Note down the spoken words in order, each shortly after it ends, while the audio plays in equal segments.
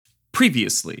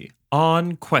Previously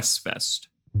on QuestFest.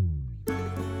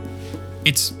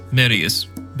 It's Marius,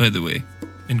 by the way,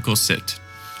 and Cosette.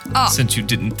 Oh. Since you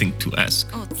didn't think to ask.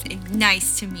 Oh,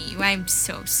 nice to meet you. I'm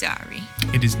so sorry.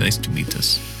 It is nice to meet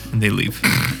us. And they leave.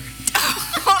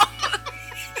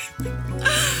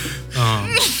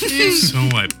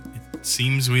 It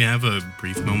seems we have a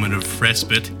brief moment of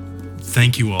respite.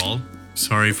 Thank you all.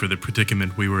 Sorry for the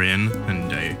predicament we were in,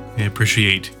 and I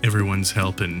appreciate everyone's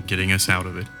help in getting us out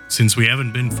of it. Since we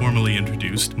haven't been formally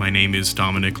introduced, my name is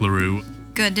Dominic LaRue.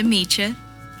 Good to meet you.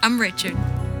 I'm Richard.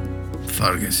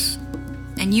 Fargus.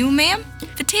 And you, ma'am?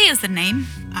 Fatia's the name.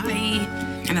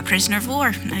 I am a prisoner of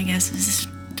war, I guess is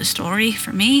the story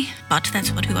for me. But that's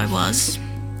who I was.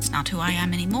 It's not who I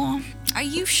am anymore. Are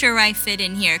you sure I fit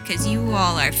in here? Because you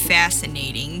all are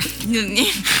fascinating.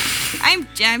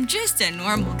 I'm just a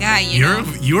normal guy, you know?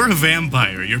 You're a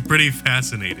vampire. You're pretty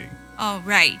fascinating. Oh,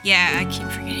 right. Yeah, I keep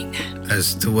forgetting that.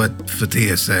 As to what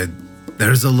Fatia said,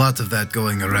 there's a lot of that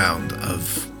going around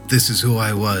of this is who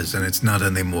I was and it's not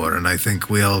anymore. And I think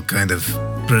we all kind of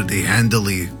pretty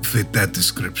handily fit that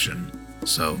description.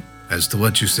 So, as to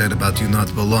what you said about you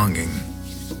not belonging,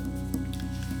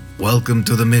 welcome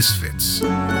to the Misfits.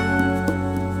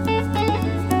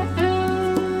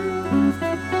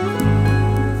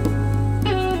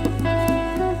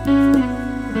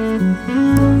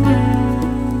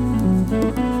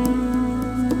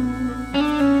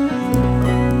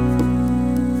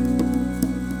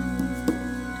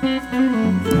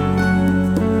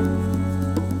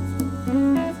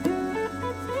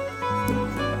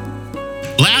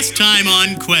 Last time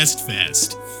on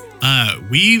QuestFest,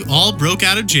 we all broke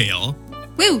out of jail.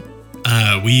 Woo!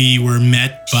 We were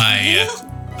met by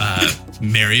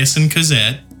Marius and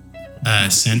Cosette,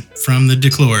 sent from the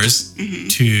Declores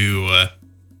to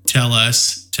tell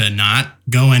us to not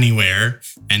go anywhere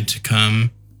and to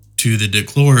come to the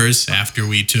Declores after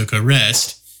we took a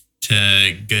rest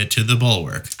to get to the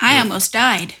Bulwark. I almost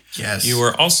died. Yes. You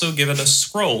were also given a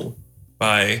scroll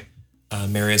by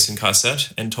Marius and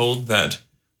Cosette and told that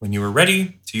when you were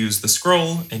ready to use the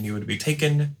scroll and you would be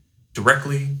taken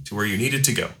directly to where you needed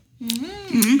to go.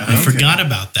 I forgot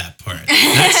about that part.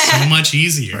 That's so much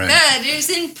easier. Right. That is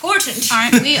important.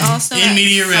 Aren't we also In at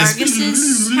media res.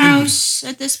 Fargus's house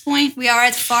at this point? We are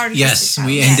at Fargus' Yes, house.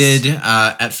 we ended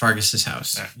at Fargus's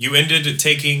house. You ended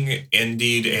taking,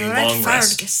 indeed, a We're long at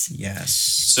rest. Fargus. Yes.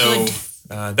 So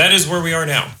that is where we are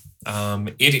now.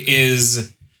 It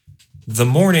is the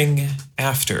morning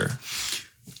after.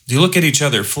 You look at each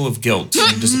other full of guilt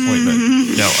and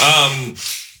disappointment. No.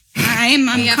 I'm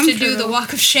We have to do the uncomfortable.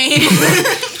 walk of shame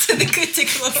to the good to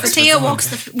close. Fatia walks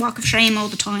the walk of shame all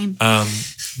the time.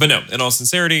 But no, in all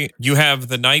sincerity, you have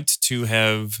the night to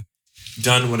have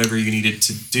done whatever you needed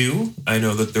to do. I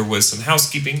know that there was some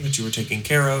housekeeping that you were taking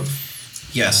care of.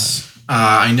 Yes.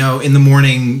 I know in the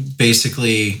morning,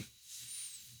 basically,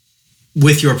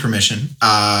 with your permission,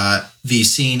 the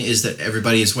scene is that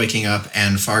everybody is waking up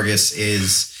and Fargus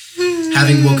is,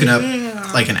 having woken up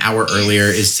like an hour earlier,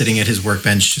 is sitting at his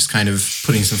workbench just kind of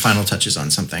putting some final touches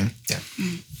on something. Yeah.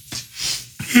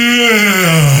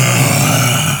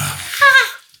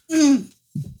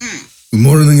 Good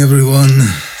morning, everyone.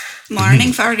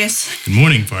 Morning, Fargus. Good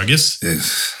morning, Fargus.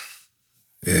 Yes.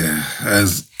 Yeah,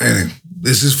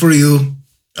 this is for you.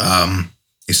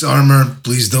 It's armor.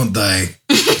 Please don't die.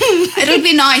 It would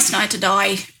be nice not to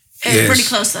die. Yes. Pretty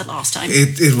close to that last time.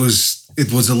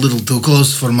 It was a little too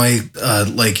close for my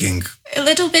liking. A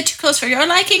little bit too close for your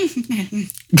liking.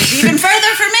 Even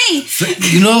further for me.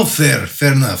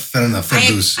 Fair enough. Fair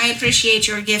dues. I appreciate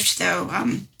your gift, though.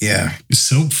 Yeah.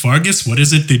 So, Fargus, what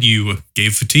is it that you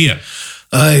gave Fatia?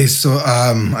 I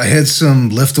had some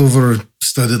leftover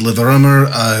studded leather armor.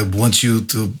 I want you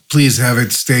to please have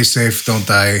it. Stay safe. Don't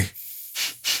die.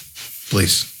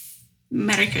 Please.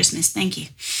 Merry Christmas. Thank you.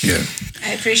 Yeah.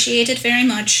 I appreciate it very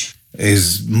much.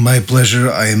 It's my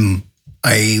pleasure.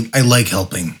 I like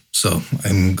helping, so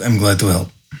I'm glad to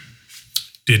help.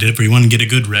 Did everyone get a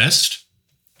good rest?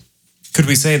 Could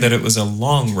we say that it was a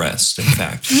long rest, in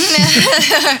fact?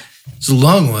 It's a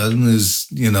long one.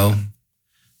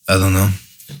 I don't know.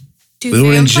 We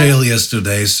were in jail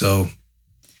yesterday, so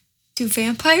Do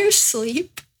vampires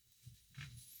sleep?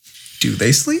 Do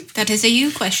they sleep? That is a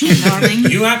you question, darling.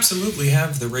 You absolutely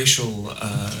have the racial...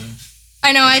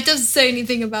 I know, it doesn't say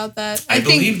anything about that. I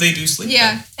believe they do sleep.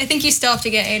 Yeah, I think you still have to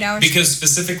get 8 hours. Because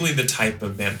specifically the type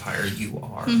of vampire you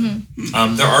are.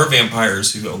 There are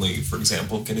vampires who only, for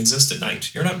example, can exist at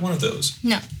night. You're not one of those.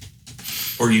 No.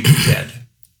 Or you'd be dead.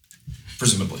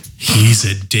 Presumably. He's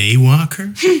a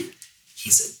daywalker?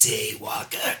 He's a day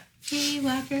walker.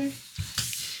 Daywalker.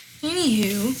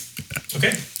 Anywho.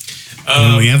 Okay.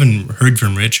 We haven't heard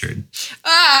from Richard.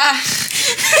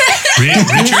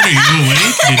 Richard, are you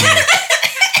awake?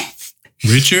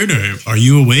 Richard, are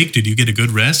you awake? Did you get a good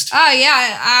rest? Oh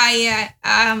yeah,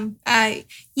 I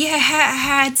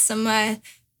had some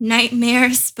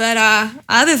nightmares, but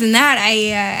other than that,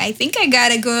 I think I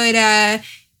got a good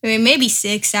maybe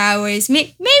 6 hours,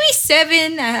 maybe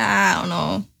 7. I don't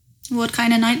know. What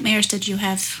kind of nightmares did you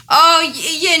have? Oh,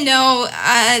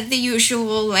 the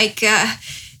usual, like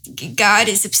God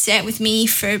is upset with me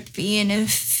for being a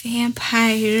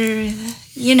vampire.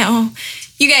 You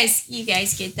guys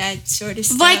get that sort of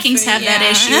stuff. Vikings have that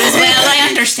issue as well. I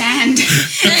understand.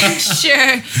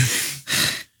 Sure.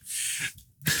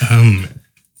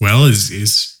 Well,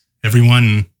 is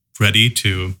everyone ready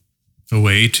to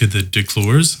away to the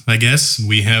Declores? I guess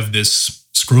we have this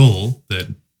scroll that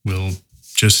will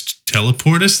just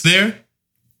teleport us there.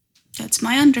 That's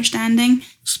my understanding.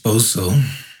 Suppose so.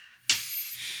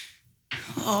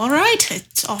 All right,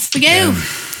 it's off we go. Yeah.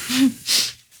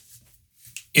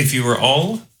 If you are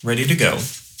all ready to go,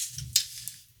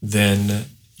 then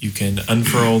you can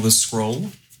unfurl the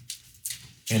scroll.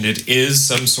 And it is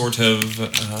some sort of,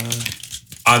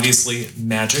 obviously,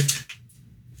 magic.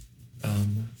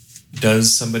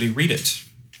 Does somebody read it?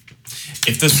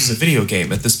 If this was a video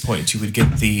game, at this point, you would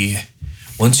get the,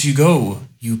 once you go,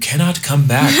 you cannot come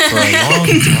back for a long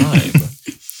time.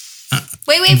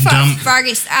 Wait,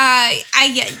 Vargas. I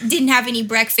didn't have any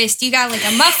breakfast. You got like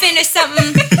a muffin or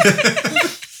something?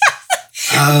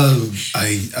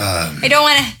 I don't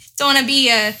want to be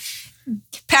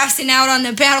passing out on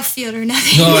the battlefield or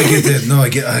nothing. No, I get that. No, I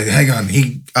get. Hang on.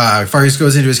 Farius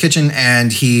goes into his kitchen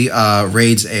and he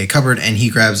raids a cupboard and he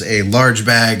grabs a large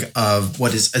bag of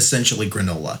what is essentially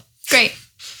granola. Great.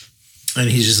 And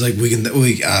he's just like, we could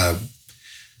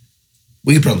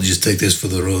probably just take this for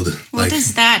the road. What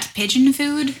is that? Pigeon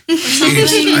food or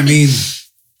something?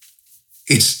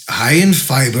 It's high in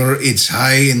fiber. It's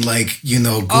high in good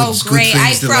great. things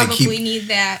I to probably need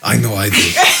that. I know I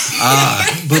do.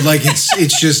 But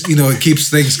it's just it keeps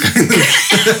things kind of.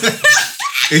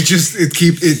 It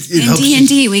In helps.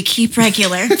 D&D, we keep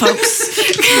regular, folks.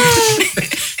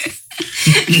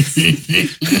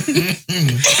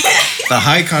 The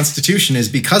high constitution is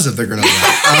because of the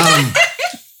granola.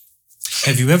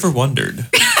 Have you ever wondered,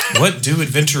 what do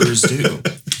adventurers do?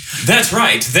 That's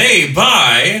right, they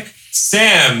buy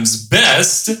Sam's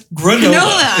best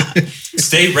granola.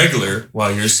 Stay regular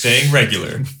while you're staying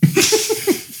regular.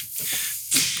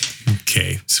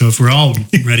 Okay, so if we're all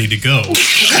ready to go.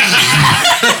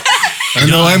 I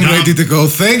know I'm ready to go.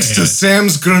 Thanks to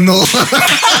Sam's granola.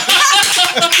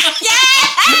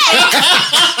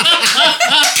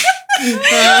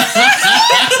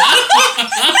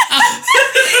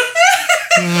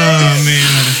 Oh,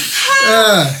 man.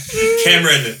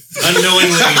 Cameron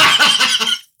unknowingly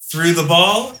threw the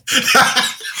ball.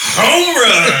 Home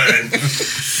run!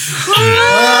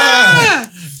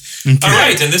 Okay. All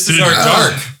right, and this is our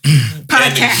dark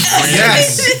podcast.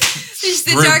 Yes. This is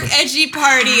the dark, edgy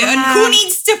party. And who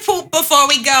needs to poop before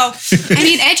we go?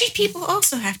 Edgy people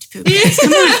also have to poop. Guys.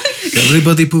 Come on.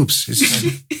 Everybody poops. It's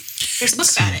fine. There's a book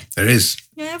about it. There is.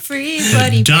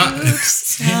 Everybody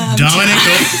poops.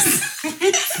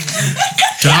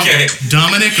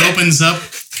 Dominic opens up.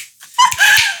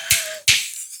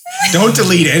 Don't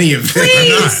delete any of it. I'm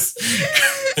not.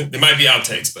 There might be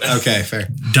outtakes, but Okay, fair.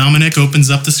 Dominic opens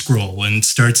up the scroll and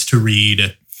starts to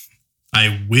read,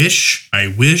 I wish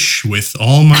with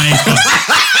all my heart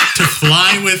to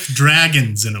fly with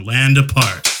dragons in a land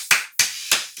apart.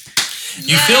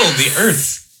 you feel the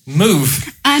earth move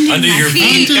Under under my your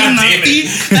feet. feet. God damn it.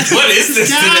 What is this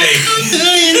today?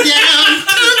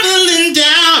 Tumbling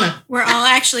down. We're all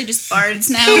actually just bards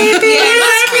now.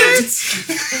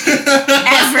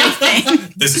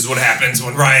 Everything. This is what happens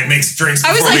when Ryan makes drinks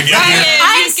I was before like, we get Ryan, here.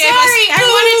 I'm you gave us sorry. I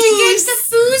wanted to give the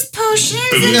booze potions.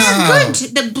 Booze. They're No.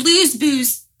 good. The blues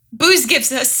booze. Booze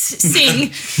gives us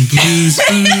sing.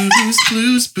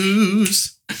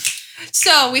 Blues.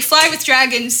 So we fly with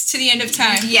dragons to the end of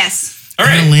time. Yes. All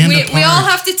right. Land We apart. all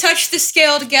have to touch the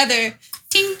scale together.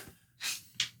 Ting.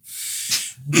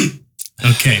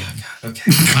 Okay.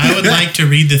 Okay. I would like to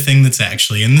read the thing that's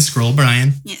actually in the scroll,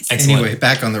 Brian. Yes. Excellent. Anyway,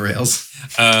 back on the rails.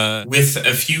 With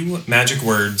a few magic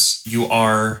words, you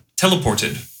are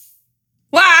teleported.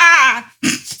 Wah!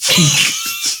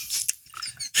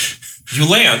 You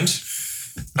land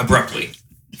abruptly.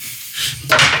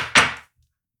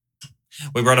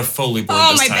 We brought a Foley board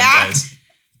Oh, this my time, back.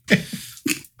 guys.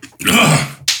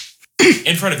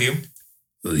 In front of you,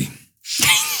 Oy.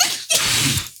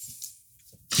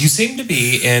 you seem to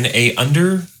be in a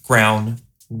underground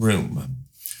room.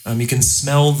 You can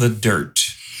smell the dirt.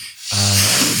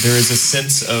 There is a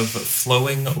sense of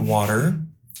flowing water.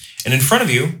 And in front of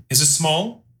you is a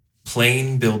small,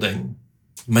 plain building,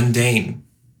 mundane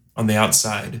on the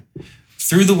outside.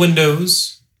 Through the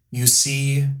windows, you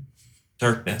see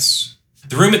darkness.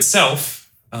 The room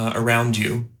itself, around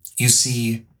you,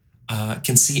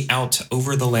 can see out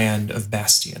over the land of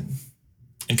Bastion.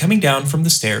 And coming down from the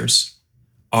stairs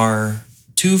are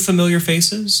 2 familiar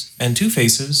faces and 2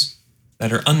 faces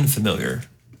that are unfamiliar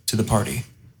to the party.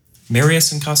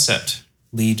 Marius and Cosette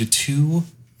lead 2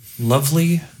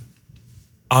 lovely,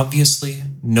 obviously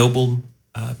noble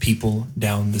people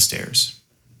down the stairs.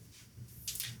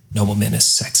 Nobleman is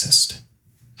sexist.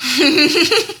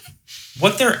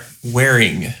 What they're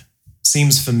wearing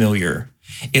seems familiar.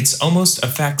 It's almost a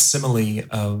facsimile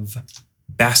of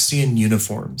Bastion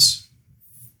uniforms.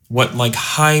 What like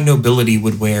high nobility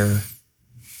would wear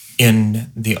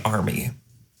in the army.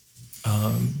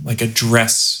 Like a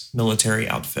dress military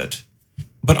outfit.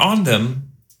 But on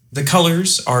them, the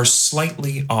colors are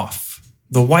slightly off.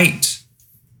 The white,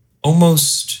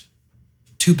 almost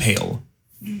too pale.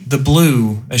 The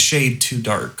blue, a shade too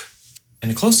dark.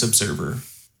 And a close observer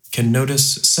can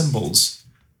notice symbols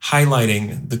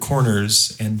highlighting the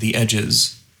corners and the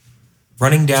edges,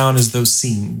 running down as those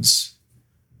seams.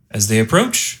 As they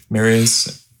approach,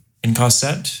 Marius and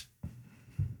Cosette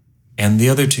and the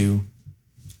other 2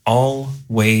 all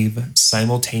wave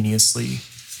simultaneously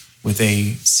with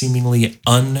a seemingly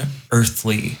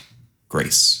unearthly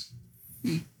grace.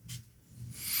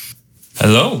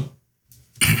 Hello.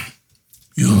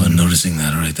 You are noticing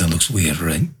that, right? That looks weird,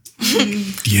 right?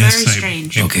 Yes. Very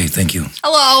strange. Okay, thank you.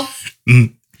 Hello.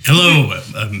 Hello.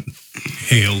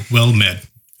 Hail. Well met.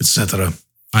 Etc.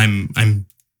 I'm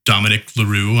Dominic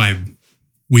LaRue.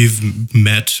 We've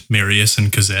met Marius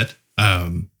and Cosette.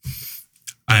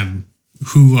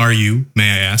 Who are you,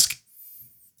 may I ask?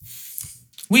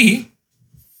 We.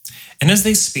 And as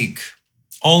they speak,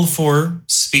 all 4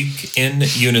 speak in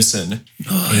unison.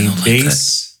 A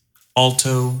bass,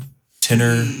 alto,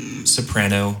 tenor,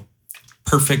 soprano,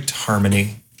 perfect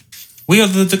harmony. We are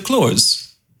the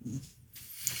Declores.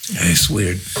 It's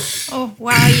weird. Oh,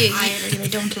 wow. I really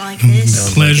don't like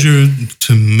this. Pleasure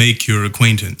to make your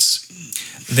acquaintance.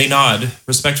 They nod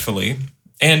respectfully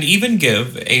and even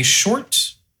give a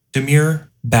short, demure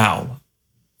bow.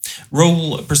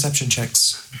 Roll perception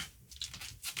checks.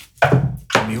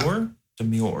 Demure bow.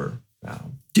 Demure.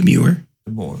 Demure.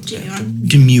 Demure.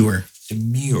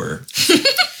 Demure.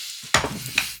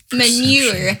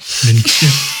 Manure.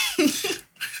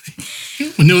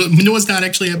 Manua's not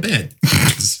actually a bed.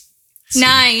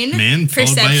 9. Man,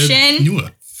 followed by a Perception.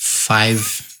 Manua.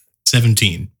 5.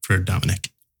 17 for Dominic.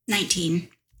 19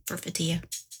 for Fatia.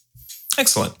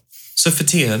 Excellent. So,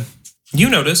 Fatia, you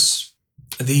notice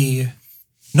the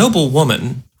noble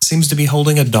woman seems to be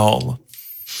holding a doll.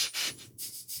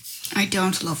 I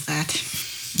don't love that.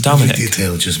 Dominic. The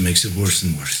detail just makes it worse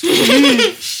and worse.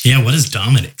 Yeah, what does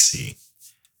Dominic see?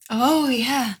 Oh,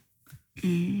 yeah.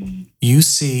 You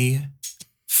see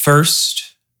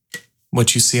first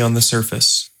what you see on the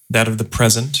surface, that of the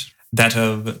present, that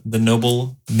of the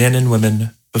noble men and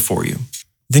women before you.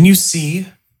 Then you see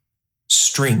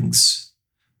strings.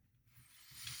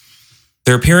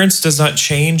 Their appearance does not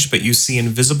change, but you see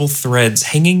invisible threads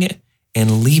hanging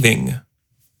and leaving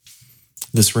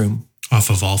this room. Off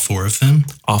of all 4 of them?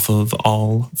 Off of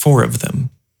all 4 of them.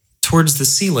 Towards the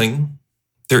ceiling,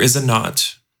 there is a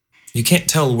knot. You can't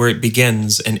tell where it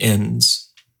begins and ends,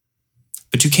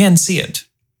 but you can see it.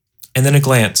 And then a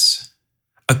glance,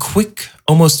 a quick,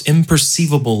 almost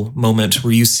imperceivable moment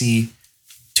where you see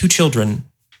 2 children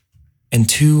and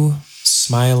 2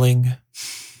 smiling,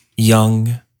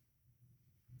 young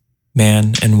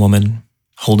man and woman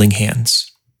holding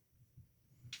hands.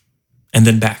 And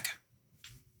then back.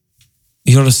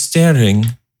 You're staring.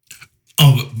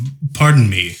 Oh, pardon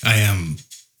me. I am.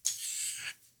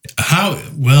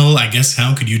 I guess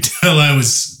how could you tell I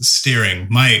was staring?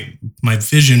 My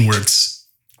vision works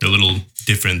a little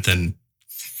different than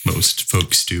most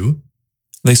folks do.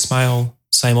 They smile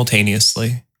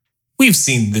simultaneously. We've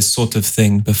seen this sort of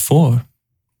thing before.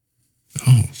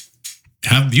 Oh.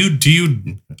 Have you? Do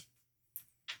you?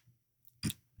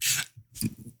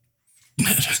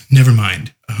 Never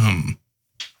mind.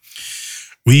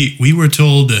 We were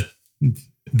told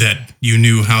that you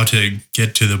knew how to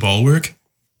get to the Bulwark.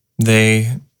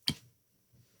 They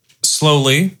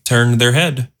slowly turn their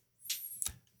head.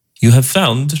 You have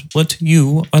found what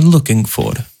you are looking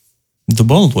for. The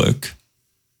Bulwark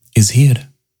is here.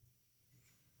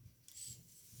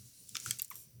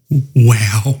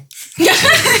 Wow.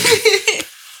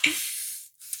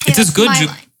 It is good.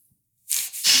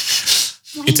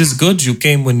 It is good you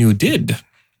came when you did.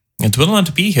 It will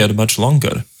not be here much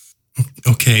longer.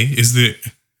 Okay, it's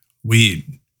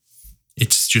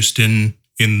just in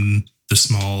the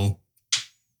small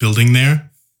building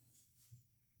there?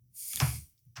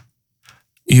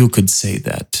 You could say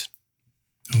that.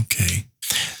 Okay.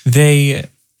 They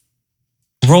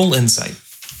roll insight.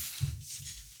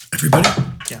 Everybody?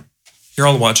 Yeah. You're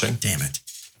all watching. Damn it.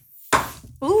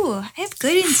 Ooh, I have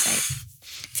good insight.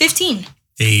 15.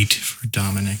 8 for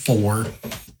Dominic. 4.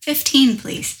 15,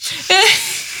 please.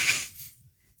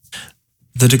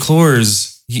 The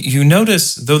declores, you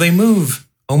notice, though they move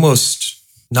almost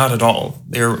not at all,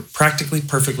 they're practically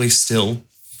perfectly still.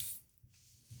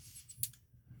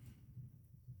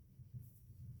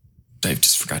 I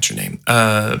just forgot your name.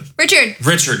 Richard.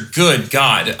 Richard, good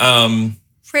God.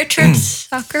 Richard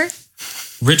Sucker.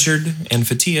 Richard and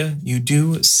Fatia, you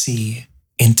do see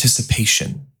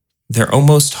anticipation. They're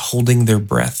almost holding their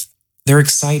breath. They're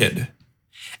excited.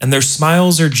 And their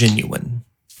smiles are genuine.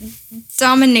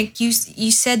 Dominic, you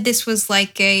said this was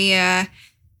like a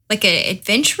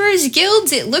adventurers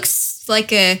guild. It looks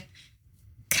like a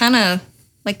kind of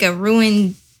like a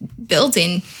ruined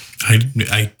building.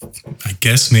 I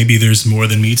guess maybe there's more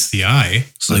than meets the eye.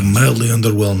 It's like mildly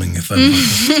underwhelming, if I'm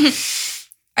honest.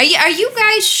 Are you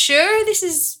guys sure this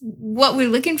is what we're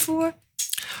looking for?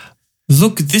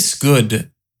 Look this good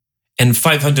in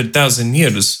 500,000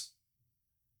 years.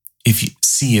 If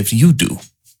you do.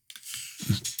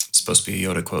 It's supposed to be a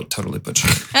Yoda quote, totally butchered.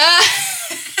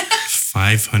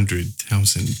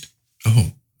 500,000.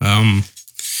 Oh,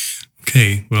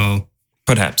 okay, well.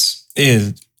 Perhaps.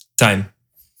 Time.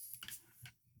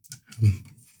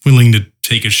 Willing to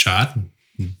take a shot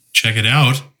and check it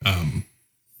out.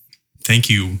 Thank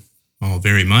you all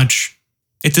very much.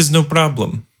 It is no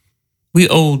problem. We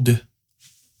owed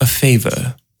a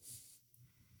favor.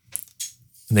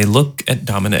 And they look at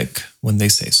Dominic when they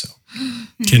say so.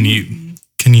 Can you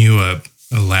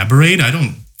elaborate? I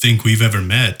don't think we've ever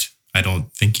met. I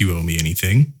don't think you owe me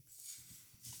anything.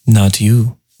 Not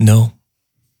you, no.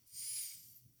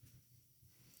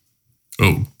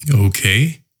 Oh,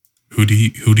 okay. Who do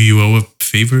you owe a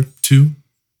favor to?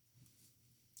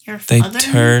 Your They father?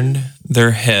 turn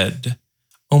their head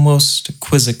almost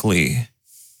quizzically,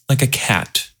 like a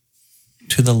cat,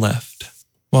 to the left.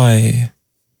 Why,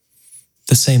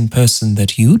 the same person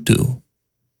that you do.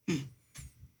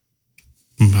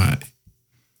 My.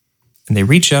 And they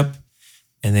reach up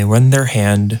and they run their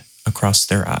hand across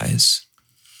their eyes.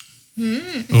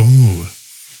 Oh.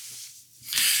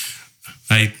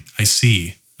 I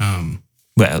see.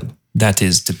 Well, that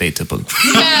is debatable.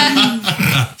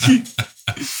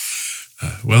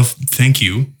 Well, thank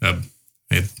you. I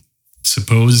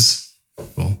suppose,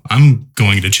 well, I'm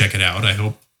going to check it out. I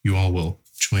hope you all will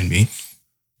join me.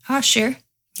 Oh, sure.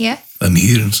 Yeah. I'm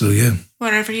here, so yeah.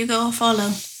 Wherever you go, I'll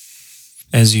follow.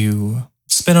 As you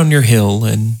spin on your hill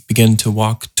and begin to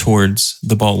walk towards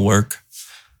the bulwark,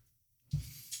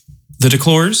 the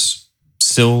declores,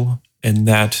 still in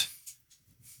that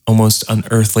almost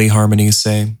unearthly harmony,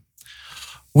 say,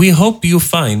 "We hope you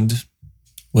find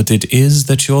what it is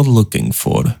that you're looking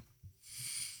for."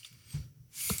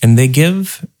 And they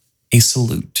give a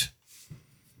salute.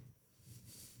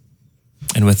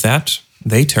 And with that,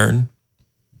 they turn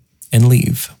and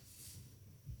leave.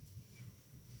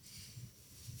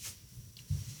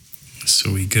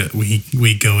 So we go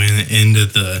into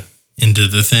the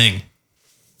thing.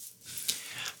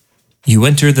 You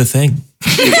enter the thing.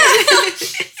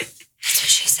 That's what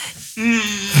she said.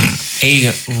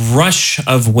 A rush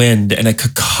of wind and a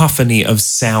cacophony of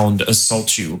sound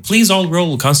assault you. Please all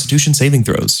roll Constitution saving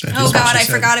throws. Oh, God, I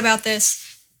forgot about this.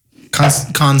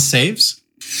 Con saves?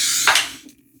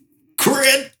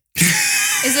 Crit!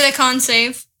 Is it a con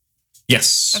save?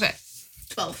 Yes. Okay.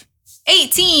 12.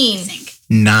 18. I think.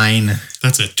 9.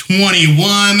 That's a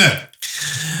 21.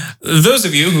 Those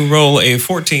of you who roll a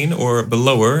 14 or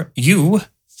below, you,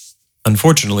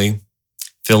 unfortunately,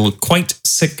 feel quite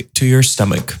sick to your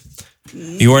stomach.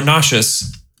 You are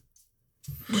nauseous.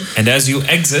 And as you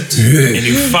exit and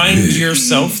you find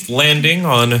yourself landing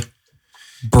on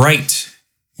bright,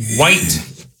 white,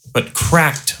 but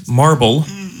cracked marble,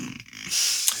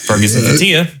 Fergus and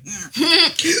Fatia,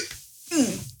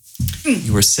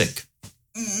 you are sick.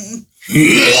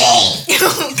 Oh,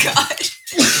 God.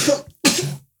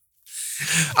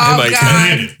 Oh, my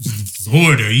God.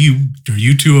 Lord, are you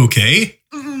two okay?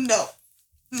 No.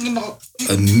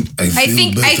 I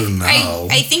feel better now.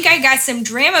 I think I got some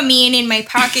Dramamine in my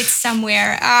pockets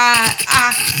somewhere.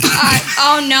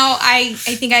 Oh no, I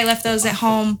think I left those at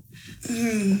home.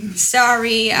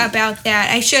 Sorry about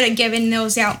that. I should have given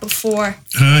those out before.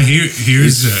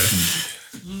 Here's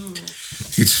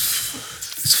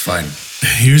It's fine.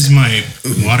 Here's my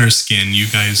water skin. You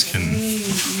guys can...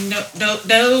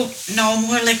 No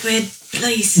more liquid,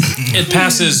 please. It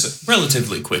passes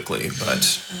relatively quickly,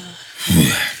 but...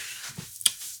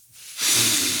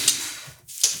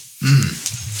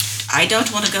 I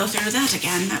don't want to go through that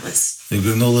again. That was... The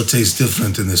granola tastes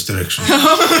different in this direction.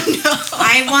 Oh, no.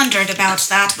 I wondered about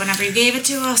that whenever you gave it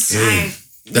to us. Hey,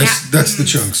 that's the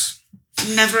chunks.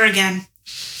 Never again.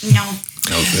 No.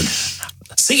 Oh, good.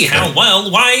 See how well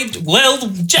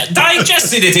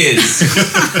digested it is.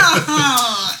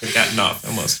 Got enough.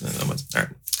 Almost. All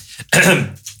right.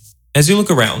 As you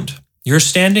look around, you're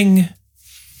standing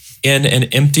in an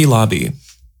empty lobby.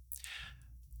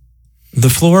 The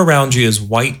floor around you is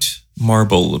white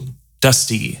marble,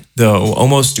 dusty, though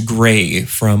almost gray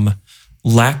from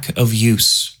lack of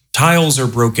use. Tiles are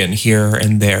broken here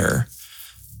and there.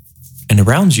 And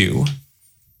around you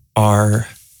are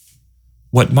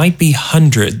what might be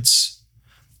hundreds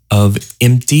of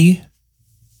empty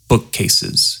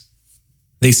bookcases.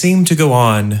 They seem to go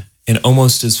on in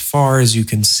almost as far as you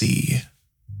can see.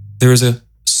 There is a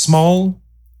small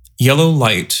yellow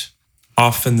light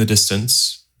off in the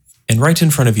distance, and right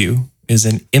in front of you is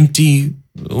an empty,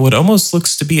 what almost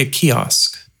looks to be a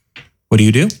kiosk. What do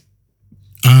you do?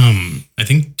 I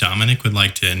think Dominic would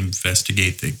like to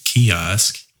investigate the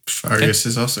kiosk. Fargus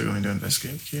is also going to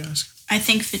investigate the kiosk. I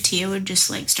think Fatia would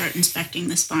just start inspecting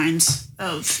the spines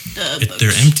of the books.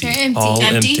 They're empty. They're empty. All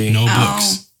empty. No Oh.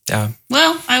 books. Yeah.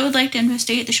 Well, I would like to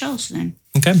investigate the shelves then.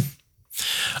 Okay.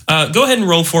 Go ahead and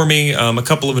roll for me a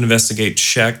couple of investigate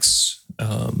checks.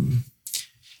 And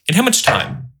how much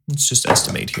time? Let's just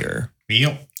estimate here.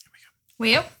 Yep.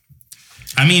 Well,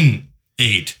 I mean,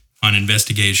 8 on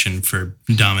investigation for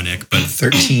Dominic, but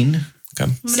 13.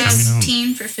 Okay.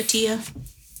 16 for Fatia.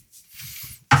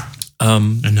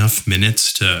 enough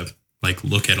minutes to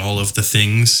look at all of the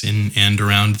things in and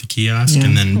around the kiosk,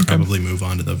 and then probably move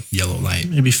on to the yellow light.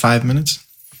 Maybe 5 minutes.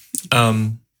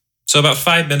 So about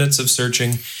 5 minutes of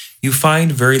searching, you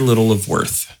find very little of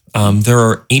worth. There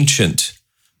are ancient,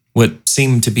 what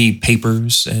seem to be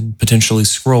papers and potentially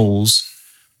scrolls,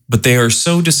 but they are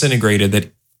so disintegrated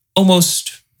that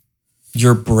almost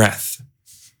your breath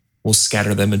will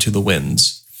scatter them into the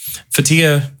winds.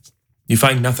 Fatia, you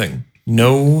find nothing.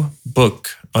 No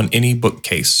book on any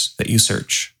bookcase that you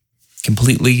search.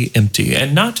 Completely empty.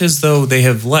 And not as though they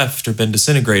have left or been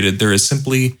disintegrated. There is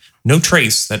simply no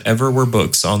trace that ever were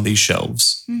books on these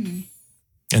shelves. Mm-hmm.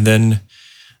 And then,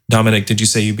 Dominic, did you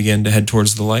say you began to head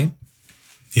towards the light?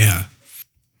 Yeah.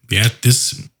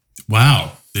 This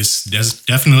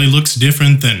definitely looks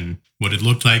different than what it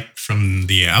looked like from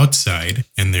the outside.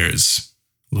 And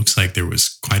looks like there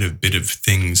was quite a bit of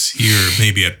things here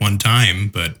maybe at one time,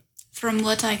 but... From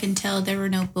what I can tell, there were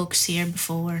no books here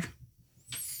before.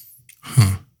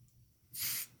 Huh.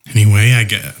 Anyway,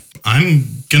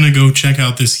 I'm gonna go check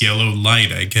out this yellow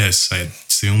light, I guess.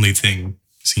 It's the only thing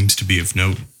seems to be of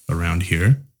note around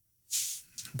here.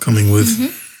 Coming with.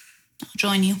 I'll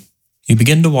join you. You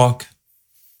begin to walk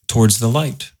towards the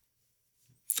light.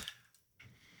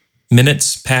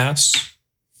 Minutes pass,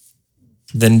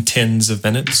 then tens of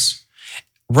minutes.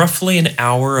 Roughly an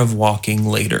hour of walking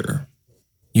later,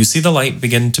 you see the light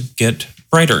begin to get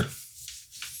brighter.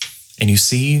 And you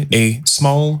see a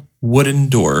small wooden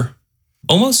door,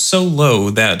 almost so low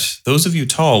that those of you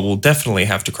tall will definitely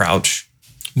have to crouch.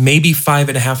 Maybe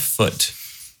 5.5 foot.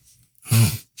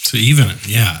 Oh, so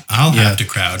I'll have to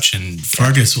crouch, and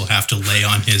Fargus will have to lay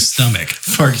on his stomach.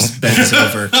 Fargus bends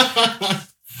over. I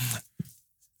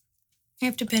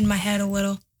have to bend my head a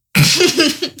little.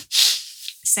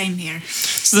 Same here.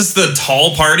 Is this the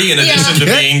tall party in addition to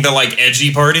being the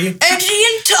edgy party? Edgy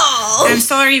and tall. I'm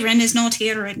sorry, Ren is not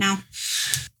here right now.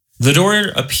 The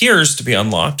door appears to be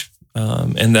unlocked,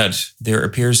 and that there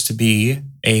appears to be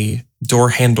a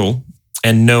door handle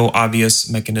and no obvious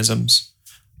mechanisms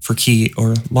for key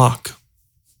or lock.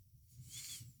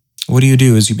 What do you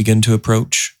do as you begin to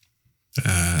approach?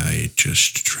 I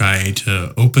just try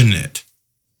to open it.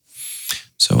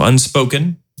 So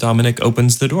unspoken, Dominic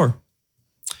opens the door.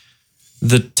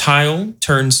 The tile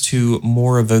turns to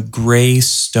more of a gray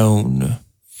stone,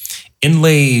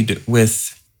 inlaid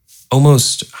with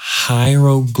almost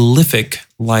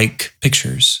hieroglyphic-like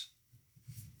pictures.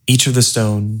 Each of the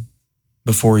stone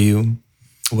before you,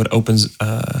 what opens,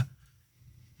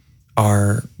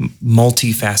 are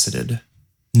multifaceted,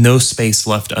 no space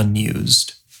left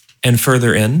unused. And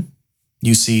further in,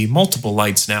 you see multiple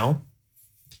lights now.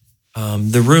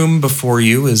 The room before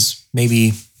you is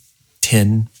maybe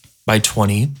 10 by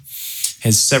 20,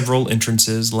 has several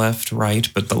entrances left,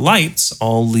 right, but the lights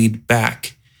all lead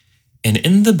back. And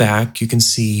in the back, you can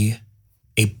see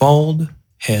a bald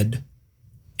head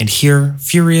and hear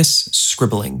furious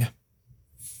scribbling.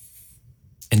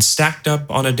 And stacked up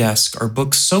on a desk are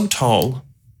books so tall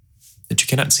that you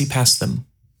cannot see past them.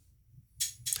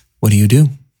 What do you do?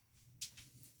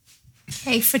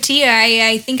 Hey, Fatia,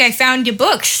 I think I found your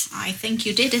books. I think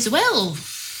you did as well.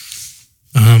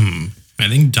 I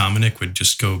think Dominic would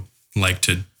just go like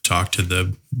to talk to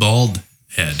the bald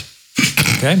head.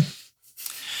 Okay.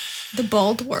 The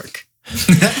Bulwark.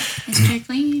 Mr.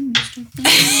 Clean, Mr.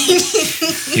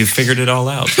 Clean. You figured it all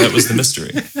out. That was the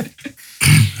mystery.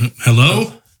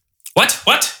 Hello? What?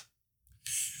 What?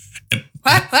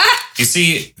 You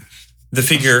see the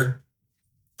figure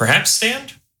perhaps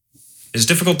stand? It's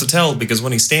difficult to tell because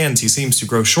when he stands, he seems to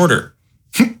grow shorter.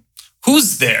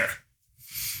 Who's there?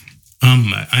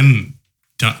 I'm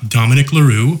Dominic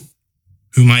LaRue.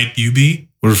 Who might you be?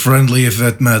 We're friendly if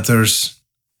that matters.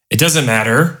 It doesn't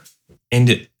matter.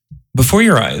 And before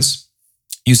your eyes,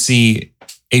 you see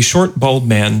a short, bald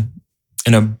man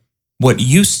in what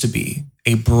used to be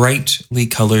a brightly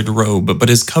colored robe, but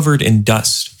is covered in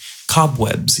dust,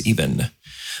 cobwebs even,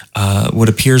 what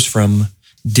appears from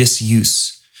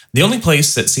disuse. The only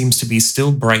place that seems to be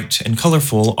still bright and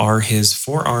colorful are his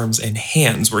forearms and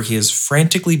hands, where he is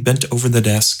frantically bent over the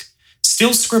desk,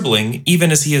 still scribbling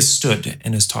even as he has stood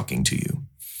and is talking to you.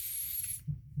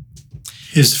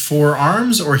 His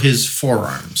forearms or his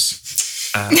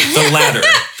forearms? The latter.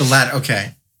 The latter,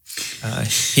 okay.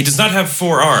 He does not have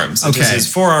forearms. It is Okay. his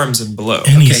forearms and below.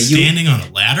 And he's standing on a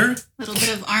ladder? A little bit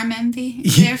of arm envy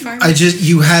there for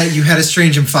You had a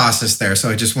strange emphasis there, so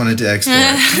I just wanted to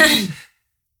explore.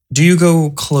 Do you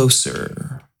go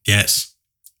closer? Yes.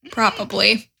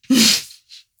 Probably.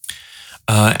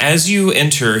 As you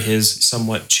enter his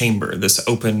somewhat chamber, this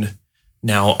open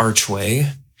now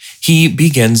archway, he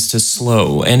begins to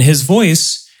slow, and his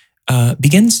voice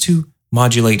begins to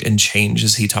modulate and change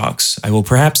as he talks. I will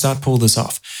perhaps not pull this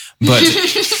off, but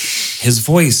his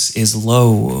voice is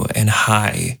low and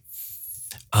high,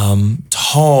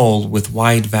 tall with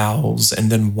wide vowels, and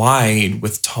then wide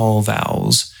with tall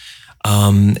vowels,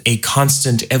 a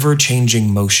constant,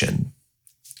 ever-changing motion.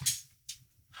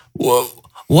 Whoa.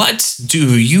 What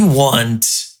do you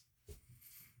want?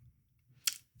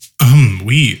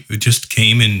 We just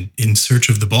came in search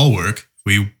of the Bulwark.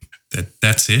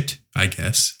 That's it, I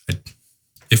guess.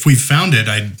 If we found it,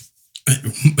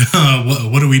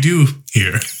 what do we do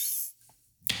here?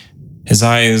 His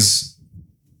eyes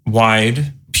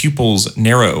wide, pupils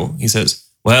narrow. He says,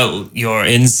 well, you're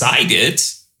inside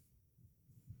it.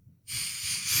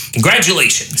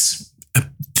 Congratulations.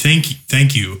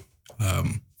 Thank you.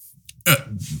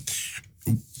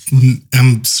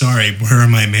 I'm sorry. Where are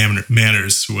my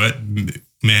manners? What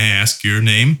may I ask your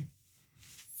name?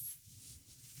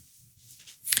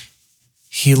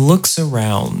 He looks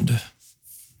around.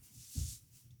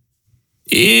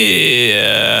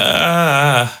 Yeah.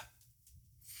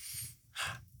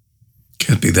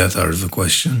 Can't be that hard of a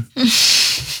question.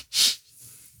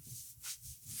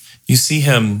 You see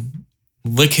him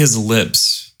lick his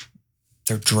lips.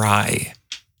 They're dry,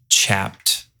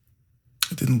 chapped.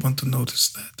 I didn't want to notice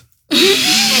that.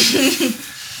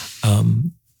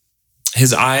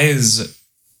 His eyes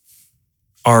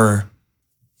are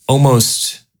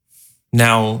almost,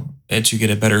 now that you get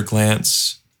a better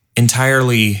glance,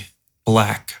 entirely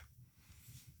black.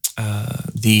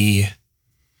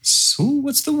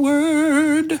 What's the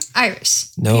word?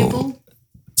 Iris. No. Pupil.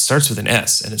 It starts with an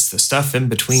S, and it's the stuff in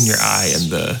between your eye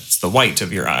and it's the white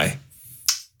of your eye.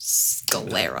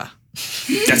 Sclera.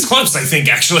 That's close, I think,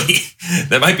 actually.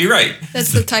 That might be right.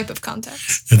 That's the type of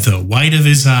contact. The white of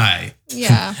his eye.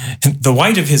 Yeah. The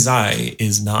white of his eye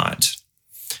is not.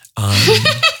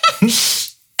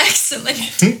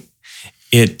 Excellent.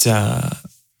 It,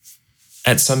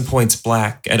 at some points,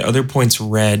 black, at other points,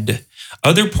 red,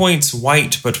 other points,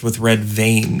 white, but with red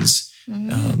veins.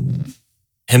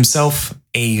 Himself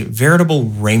a veritable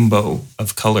rainbow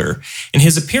of color. And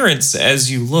his appearance,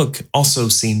 as you look, also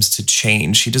seems to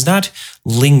change. He does not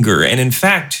linger. And in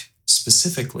fact,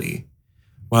 specifically,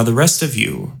 while the rest of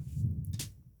you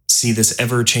see this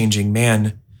ever-changing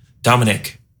man,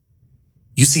 Dominic,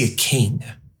 you see a king,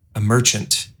 a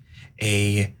merchant,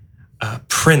 a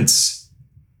prince,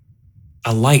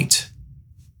 a light,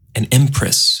 an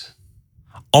empress.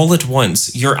 All at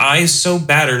once, your eyes so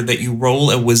battered that you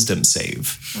roll a wisdom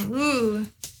save. Ooh.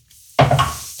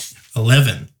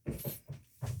 11.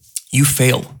 You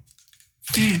fail.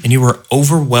 And you are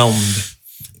overwhelmed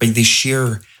by the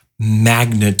sheer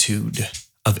magnitude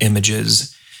of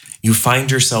images. You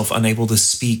find yourself unable to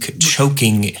speak,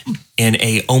 choking in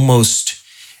a almost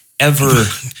ever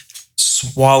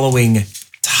swallowing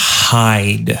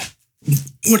tide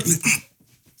What?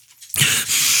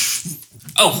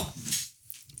 Oh.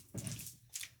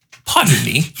 Pardon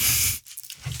me.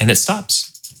 And it stops.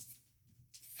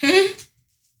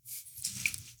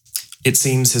 It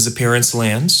seems his appearance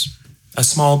lands. A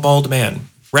small, bald man.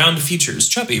 Round features,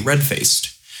 chubby,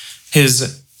 red-faced.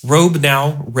 His robe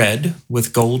now red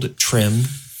with gold trim.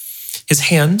 His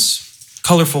hands,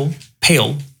 colorful,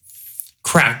 pale,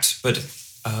 cracked, but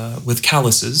with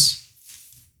calluses.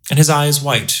 And his eyes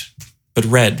white, but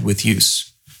red with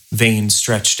use. Veins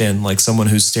stretched in like someone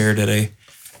who's stared at a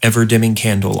ever-dimming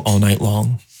candle all night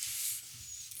long.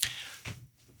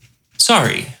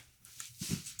 Sorry.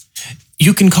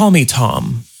 You can call me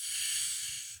Tom.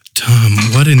 Tom,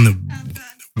 what in the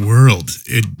world?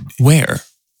 Where?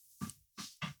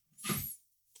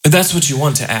 That's what you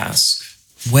want to ask.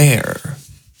 Where?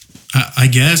 I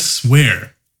guess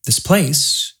where? This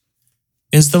place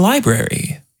is the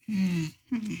library. I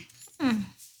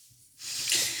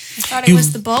thought it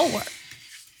was the Bulwark.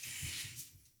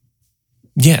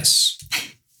 Yes.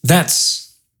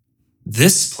 That's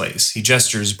this place. He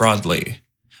gestures broadly.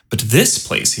 But this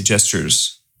place, he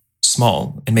gestures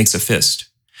small and makes a fist,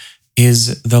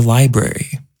 is the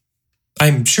library.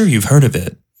 I'm sure you've heard of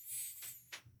it.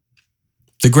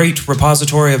 The great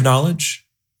repository of knowledge.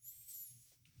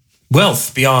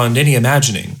 Wealth beyond any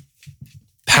imagining.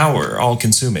 Power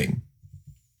all-consuming.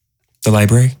 The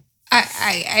library?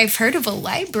 I've heard of a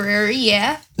library,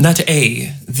 yeah. Not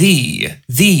the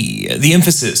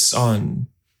emphasis on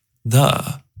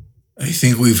the. I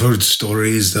think we've heard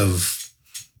stories of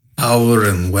power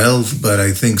and wealth, but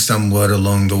I think somewhat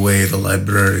along the way the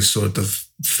library sort of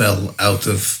fell out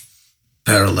of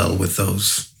parallel with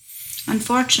those.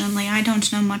 Unfortunately, I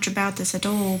don't know much about this at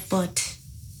all, but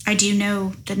I do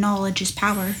know that knowledge is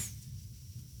power.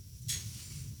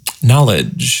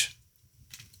 Knowledge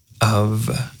of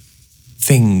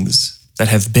things that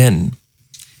have been,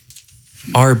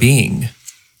 are being,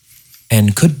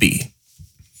 and could be.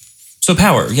 So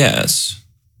power, yes.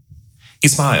 He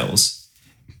smiles.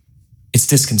 It's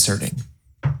disconcerting.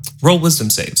 Roll wisdom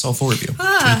saves, all four of you.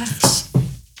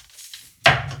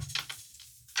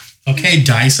 Okay,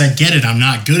 dice, I get it. I'm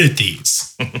not good at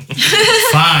these.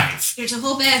 5. There's a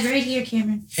whole bag right here,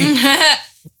 Cameron.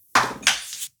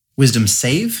 Wisdom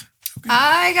save?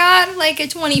 I got like a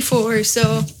 24,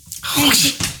 so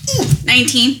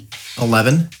 19.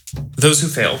 11. Those who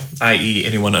fail, i.e.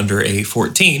 anyone under a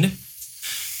 14,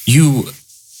 you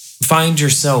find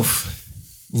yourself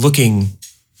looking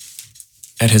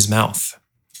at his mouth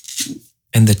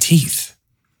and the teeth,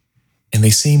 and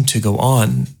they seem to go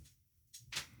on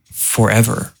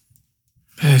forever.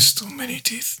 There's too many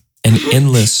teeth. An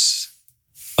endless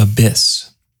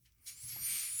abyss.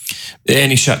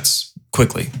 And he shuts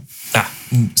quickly.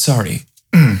 Sorry.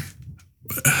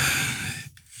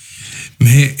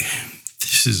 May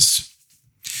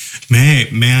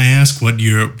I ask what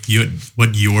you're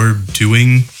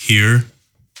doing here?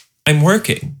 I'm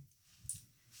working.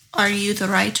 Are you the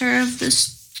writer of the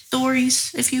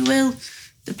stories, if you will?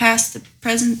 The past, the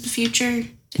present, the future?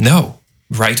 No.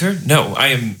 Writer? No, I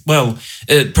am,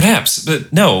 perhaps,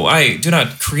 but no, I do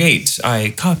not create,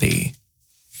 I copy.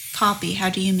 Copy, how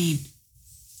do you mean?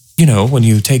 You know, when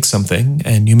you take something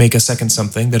and you make a second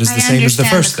something that is the same as the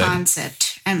first thing. I understand the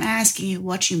concept. I'm asking you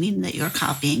what you mean that you're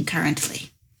copying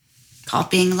currently.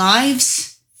 Copying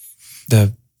lives?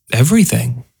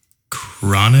 Everything.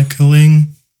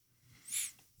 Chronicling?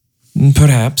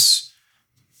 Perhaps.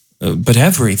 But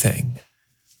everything.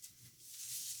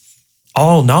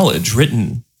 All knowledge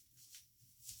written,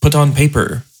 put on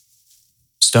paper,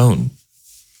 stone,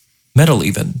 metal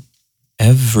even,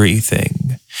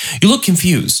 everything. You look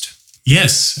confused.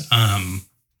 Yes.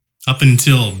 Up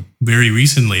until very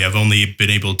recently, I've only been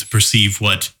able to perceive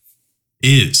what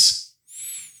is.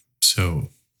 So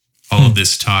all of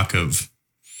this talk of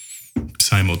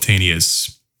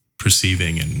simultaneous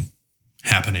perceiving and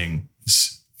happening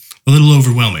is a little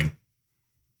overwhelming.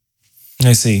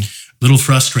 I see. A little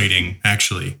frustrating,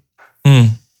 actually.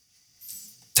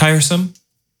 Tiresome?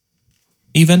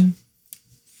 Even?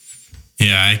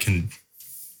 Yeah, I can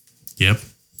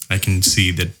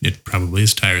see that it probably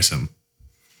is tiresome.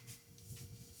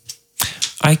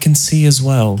 I can see as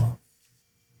well.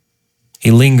 He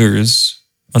lingers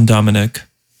on Dominic.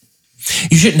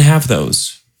 You shouldn't have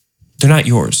those. They're not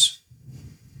yours.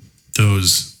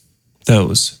 Those.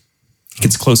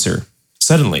 Gets closer.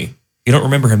 Suddenly, you don't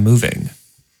remember him moving.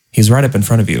 He's right up in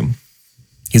front of you.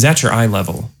 He's at your eye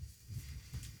level.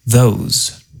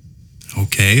 Those.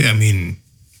 Okay, I mean,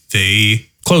 they...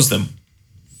 Close them.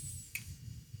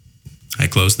 I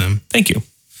close them. Thank you.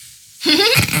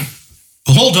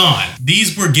 Hold on.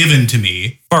 These were given to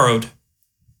me. Borrowed.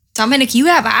 Dominic, you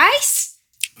have eyes?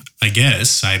 I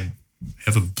guess. I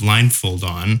have a blindfold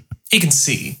on. He can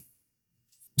see.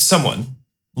 Someone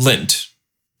lent.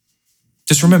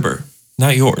 Just remember,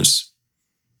 not yours.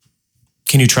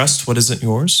 Can you trust what isn't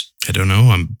yours? I don't know.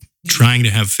 I'm trying to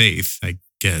have faith, I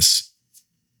guess.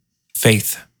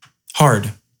 Faith.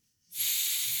 Hard.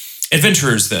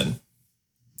 Adventurers, then.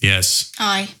 Yes.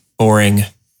 Aye. Boring.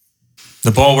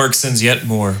 The Bulwark sends yet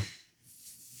more.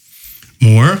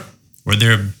 More? Or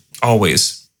there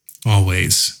Always.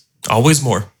 always? Always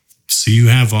more. So you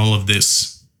have all of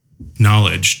this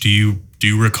knowledge. Do you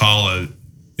recall a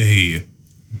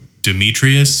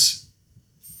Demetrius?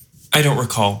 I don't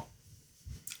recall.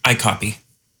 I copy.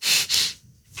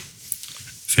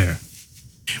 Fair.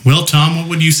 Well, Tom, what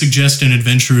would you suggest an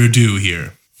adventurer do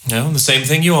here? No, the same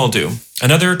thing you all do.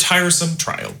 Another tiresome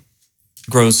trial.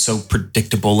 Grows so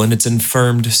predictable in its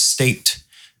infirmed state.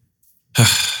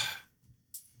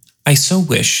 I so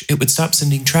wish it would stop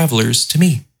sending travelers to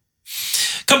me.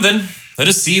 Come then, let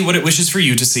us see what it wishes for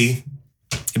you to see.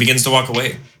 He begins to walk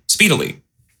away, speedily.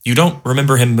 You don't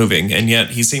remember him moving, and yet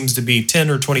he seems to be 10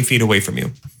 or 20 feet away from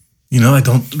you. I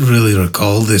don't really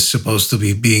recall this supposed to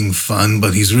be being fun,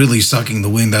 but he's really sucking the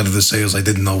wind out of the sails I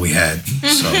didn't know we had.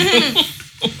 So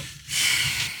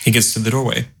He gets to the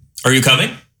doorway. Are you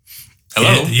coming?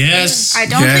 Hello? Yes. I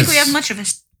don't Yes. think we have much of a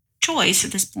choice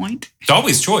at this point. It's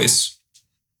always choice.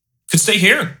 Could stay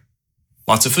here.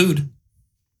 Lots of food.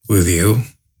 with you.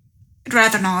 I'd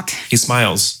rather not. He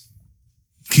smiles.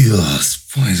 Yes,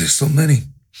 boy, there's so many.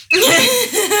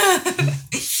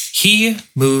 He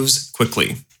moves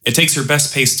quickly. It takes your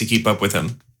best pace to keep up with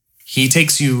him. He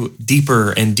takes you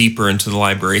deeper and deeper into the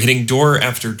library, hitting door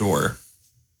after door.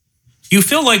 You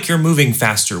feel like you're moving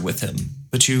faster with him,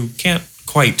 but you can't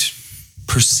quite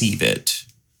perceive it.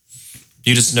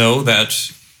 You just know that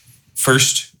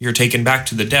first you're taken back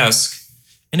to the desk,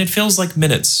 and it feels like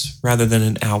minutes rather than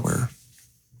an hour.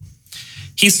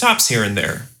 He stops here and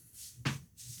there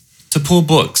to pull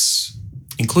books,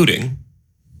 including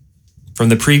from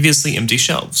the previously empty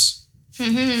shelves.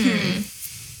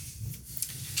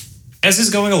 As he's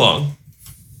going along,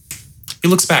 he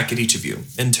looks back at each of you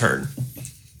in turn.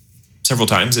 Several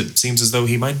times it seems as though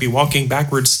he might be walking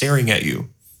backwards, staring at you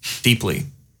deeply.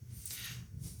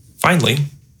 Finally,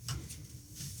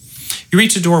 you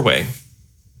reach a doorway.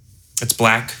 It's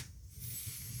black.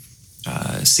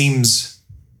 Seems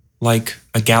like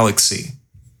a galaxy.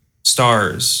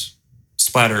 Stars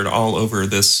splattered all over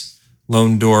this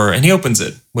lone door, and he opens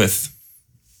it with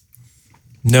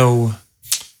no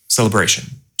celebration,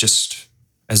 just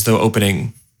as though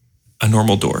opening a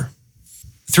normal door.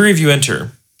 The three of you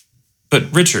enter, but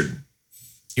Richard,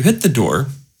 you hit the door,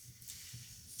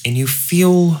 and you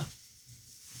feel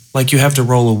like you have to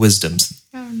roll a wisdom.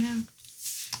 Oh, no.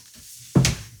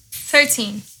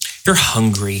 13. You're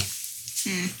hungry.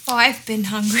 Oh, I've been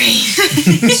hungry.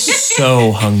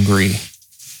 So hungry.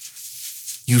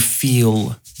 You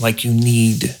feel like you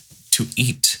need to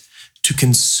eat, to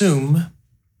consume.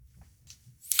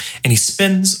 And he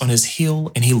spins on his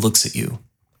heel and he looks at you.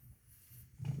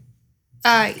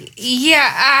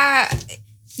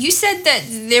 You said that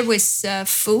there was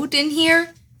food in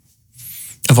here.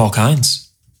 Of all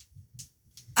kinds.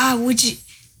 Would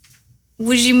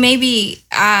you maybe,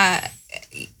 I'm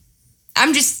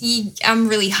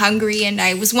really hungry, and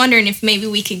I was wondering if maybe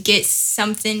we could get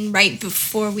something right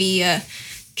before we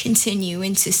continue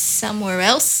into somewhere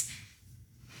else.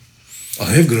 I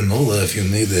have granola if you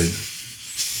need it.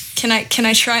 Can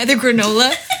I try the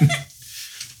granola?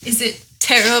 Is it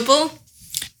terrible?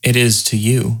 It is to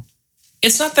you.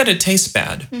 It's not that it tastes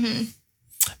bad,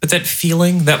 but that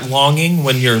feeling, that longing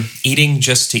when you're eating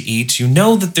just to eat, you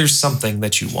know that there's something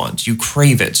that you want. You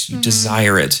crave it. You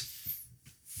desire it.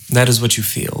 That is what you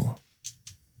feel.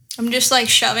 I'm just like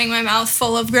shoving my mouth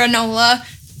full of granola.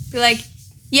 Be like,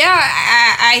 yeah,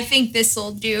 I think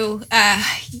this'll do.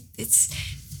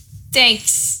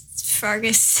 Thanks,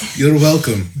 Fargus. You're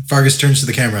welcome. Fargus turns to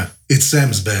the camera. It's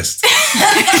Sam's best.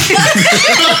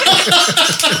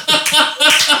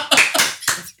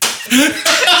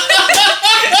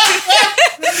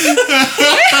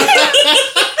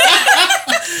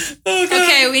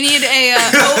 Okay, we need a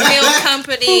oatmeal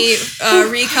company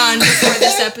recon before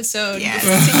this episode. Yes.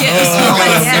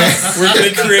 Yes. We're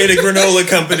going to create a granola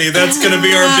company. That's going to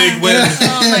be our big win.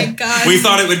 Oh my god. We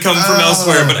thought it would come from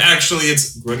elsewhere, but actually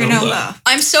it's granola. Granola.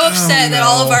 I'm so upset that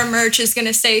all of our merch is going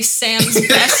to say Sam's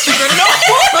best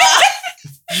granola.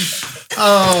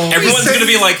 Everyone's going to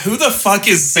be like, who the fuck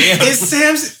is Sam? Is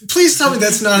Sam's... Please tell me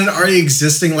that's not an already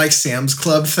existing, like, Sam's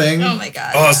Club thing. Oh, my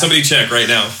God. Oh, somebody check right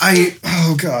now.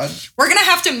 Oh, God. We're going to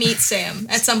have to meet Sam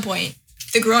at some point.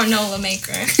 The granola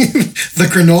maker. The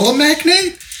granola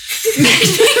magnate?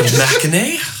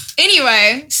 Mackinac?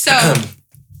 Anyway, so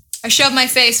I shoved my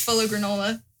face full of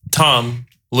granola. Tom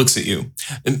looks at you.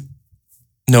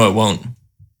 No, it won't.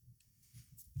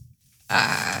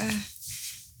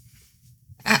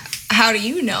 How do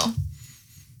you know?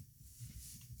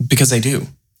 Because I do.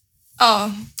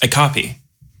 Oh. I copy.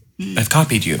 I've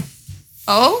copied you.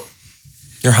 Oh?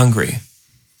 You're hungry.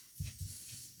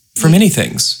 For many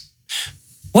things.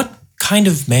 What kind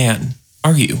of man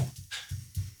are you?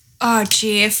 Oh,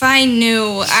 gee, if I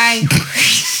knew,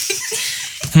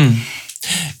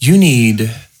 You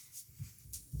need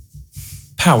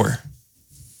power.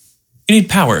 You need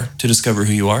power to discover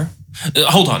who you are.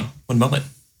 Hold on, one moment.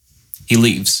 He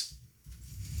leaves.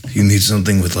 You need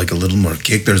something with like a little more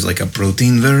kick. There's like a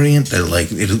protein variant that like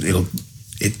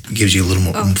it gives you a little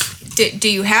more oomph. Do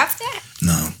you have that?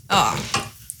 No.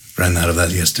 Oh. Ran out of that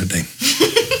yesterday.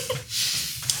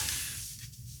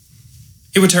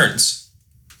 He returns.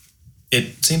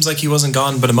 It seems like he wasn't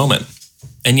gone but a moment.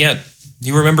 And yet,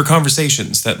 you remember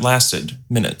conversations that lasted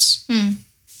minutes.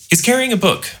 He's carrying a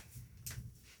book.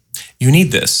 You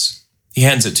need this. He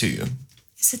hands it to you.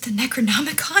 Is it the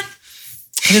Necronomicon?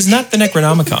 It is not the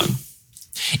Necronomicon.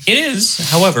 It is,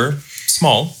 however,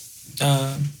 small.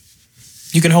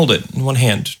 You can hold it in one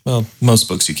hand. Well, most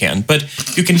books you can,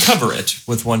 but you can cover it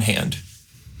with one hand.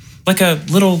 Like a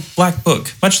little black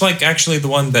book, much like actually the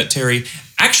one that Terry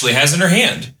actually has in her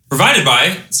hand. Provided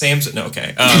by Sam's... No,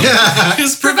 okay.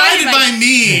 It's provided by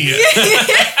me.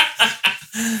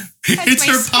 It's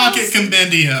her pocket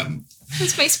compendium.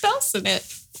 That's my spells in it.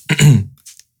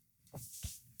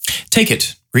 Take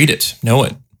it. Read it. Know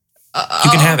it. You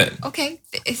can have it. Okay.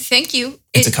 Thank you.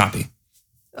 It's a copy.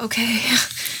 Okay.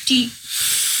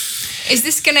 Is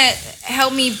this going to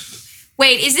help me...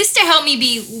 Wait, is this to help me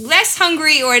be less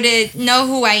hungry or to know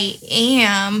who I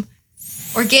am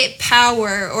or get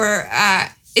power or...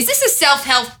 Is this a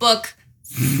self-help book?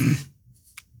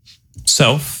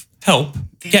 Self-help?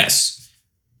 Yes.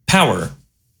 Power.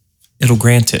 It'll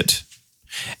grant it.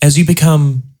 As you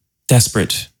become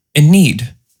desperate, in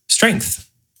need, strength,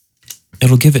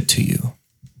 it'll give it to you.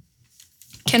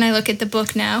 Can I look at the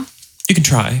book now? You can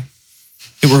try.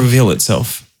 It will reveal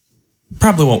itself.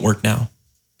 Probably won't work now.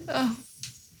 Oh.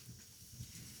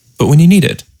 But when you need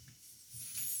it,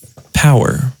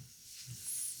 power,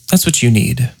 that's what you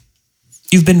need.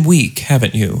 You've been weak,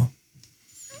 haven't you?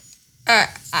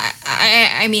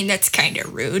 I mean, that's kind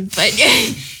of rude, but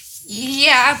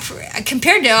yeah,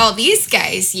 compared to all these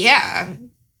guys, yeah,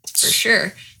 for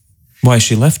sure. Why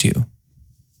she left you?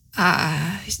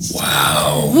 Wow.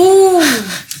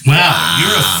 Wow,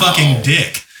 you're a fucking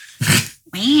dick.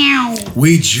 Wow.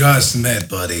 We just met,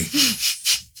 buddy.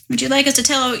 Would you like us to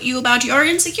tell you about your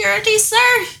insecurities,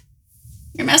 sir?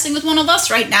 You're messing with one of us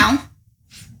right now.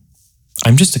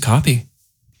 I'm just a copy.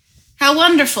 How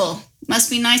wonderful. Must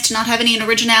be nice to not have any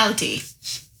originality.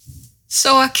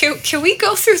 So can we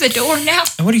go through the door now?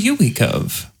 And what are you weak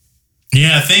of?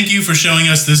 Yeah, thank you for showing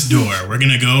us this door. We're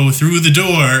going to go through the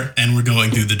door, and we're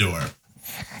going through the door.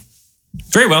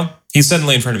 Very well. He's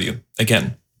suddenly in front of you.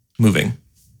 Again, moving.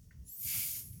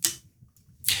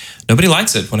 Nobody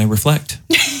likes it when I reflect.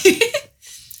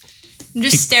 I'm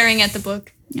just staring at the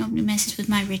book. Nobody messes with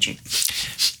my Richard.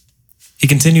 He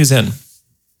continues in.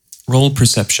 Roll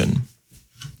perception.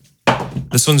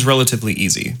 This one's relatively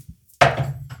easy.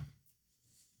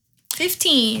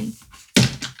 15.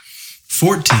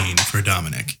 14 for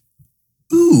Dominic.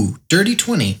 Ooh, dirty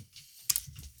 20.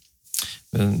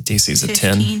 DC's a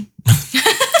 15.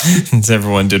 10.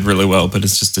 Everyone did really well, but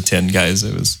it's just a 10, guys.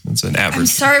 It's an average. I'm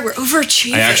sorry, we're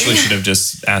overachieving. I actually should have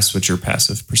just asked what your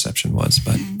passive perception was,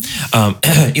 but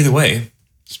either way.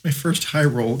 It's my first high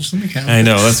roll. Just let me have it. I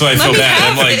know, that's why I feel me bad.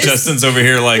 I'm have like, this. Justin's over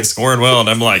here like scoring well, and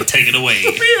I'm like, take it away.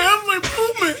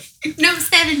 No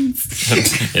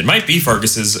sevens. It might be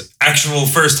Fergus's actual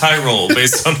first high roll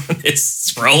based on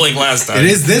its rolling last time. It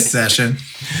is this session.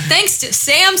 Thanks to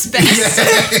Sam's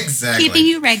best. Exactly. Keeping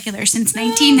you regular since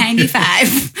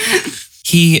 1995.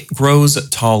 He grows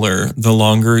taller the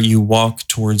longer you walk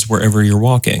towards wherever you're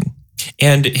walking.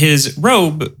 And his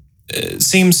robe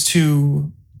seems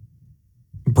to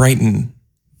brighten.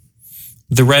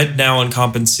 The red now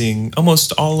encompassing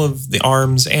almost all of the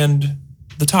arms and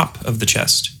the top of the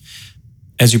chest.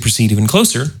 As you proceed even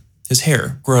closer, his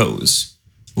hair grows,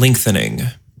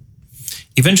 lengthening.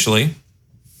 Eventually,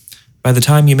 by the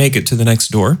time you make it to the next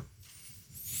door,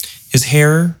 his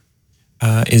hair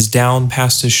is down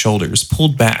past his shoulders,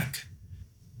 pulled back,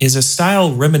 is a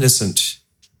style reminiscent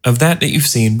of that you've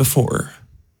seen before,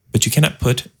 but you cannot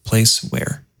put place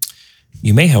where.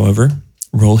 You may, however,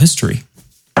 roll history.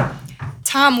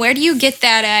 Tom, where do you get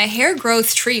that hair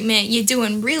growth treatment? You're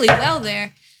doing really well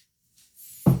there.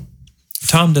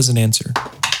 Tom doesn't answer.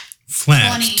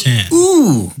 Flat 20. 10.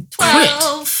 Ooh,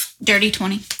 12. Dirty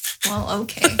 20. Well,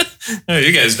 okay. Oh,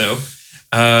 you guys know.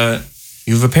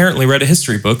 You've apparently read a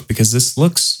history book because this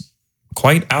looks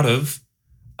quite out of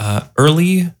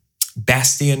early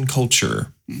Bastian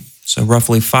culture. So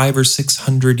roughly 500 or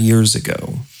 600 years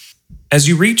ago. As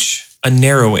you reach a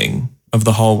narrowing of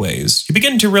the hallways, you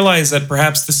begin to realize that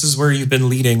perhaps this is where you've been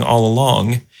leading all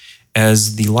along,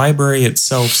 as the library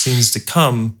itself seems to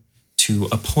come to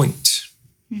a point.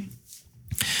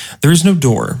 There is no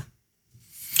door,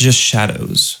 just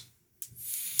shadows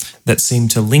that seem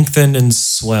to lengthen and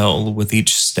swell with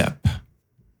each step.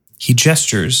 He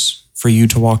gestures for you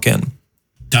to walk in.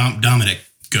 Dominic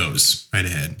goes right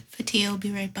ahead. Fatia will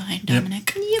be right behind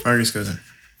Dominic. Vargas goes in.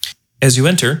 As you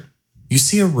enter, you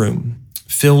see a room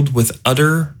filled with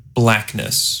utter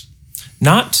blackness.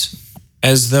 Not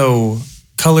as though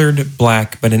colored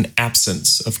black, but an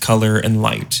absence of color and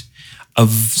light. Of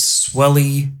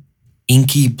swelly,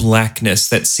 inky blackness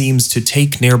that seems to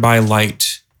take nearby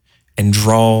light and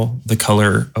draw the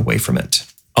color away from it.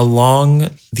 Along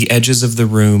the edges of the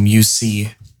room, you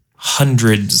see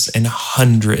hundreds and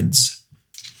hundreds,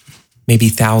 maybe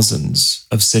thousands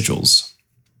of sigils.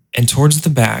 And towards the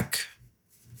back,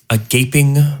 a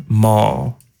gaping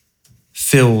maw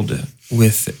filled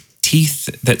with teeth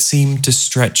that seem to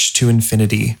stretch to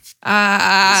infinity.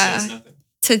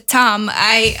 To Tom,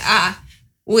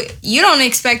 you don't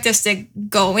expect us to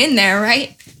go in there,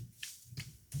 right?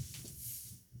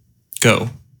 Go.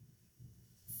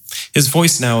 His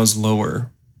voice now is lower,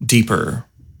 deeper,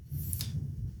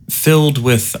 filled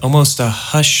with almost a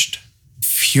hushed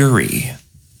fury.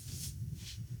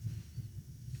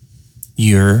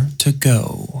 You're to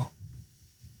go.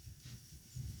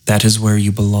 That is where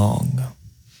you belong.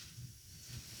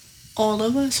 All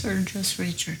of us or just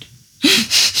Richard?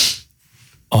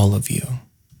 All of you.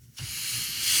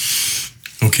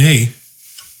 Okay.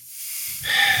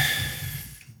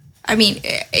 I mean,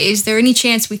 is there any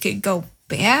chance we could go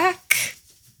back?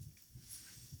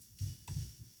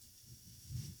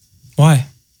 Why?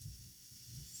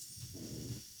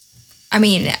 I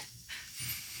mean,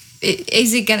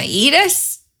 is it gonna eat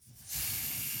us?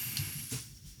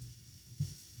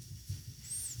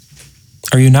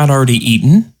 Are you not already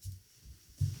eaten?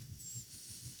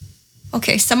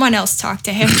 Okay, someone else talk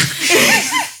to him.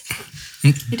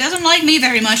 He doesn't like me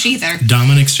very much either.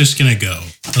 Dominic's just gonna go.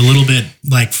 A little bit,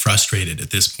 frustrated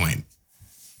at this point.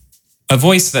 A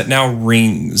voice that now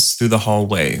rings through the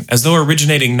hallway, as though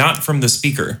originating not from the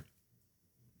speaker.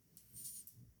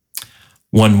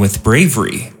 One with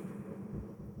bravery.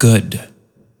 Good.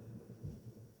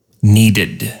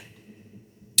 Needed.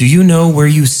 Do you know where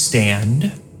you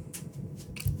stand?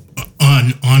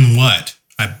 On what?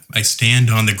 I stand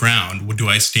on the ground. What do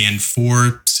I stand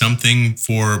for? Something?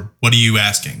 For what are you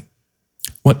asking?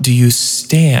 What do you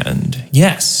stand?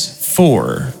 Yes,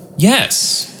 for.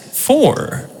 Yes,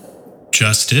 for.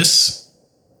 Justice.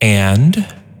 And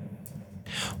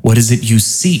what is it you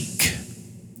seek?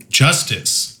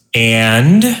 Justice.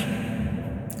 And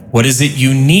what is it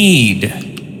you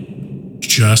need?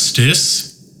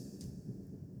 Justice.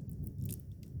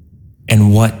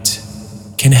 And what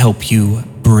can help you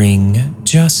bring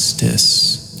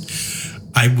justice?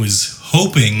 I was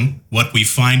hoping what we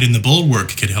find in the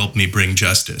Bulwark could help me bring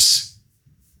justice.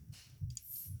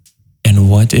 And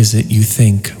what is it you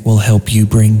think will help you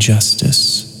bring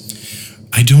justice?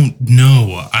 I don't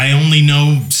know. I only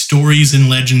know stories and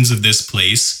legends of this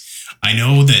place. I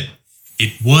know that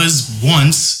it was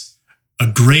once a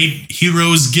great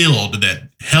heroes guild that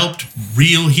helped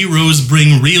real heroes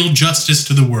bring real justice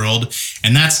to the world,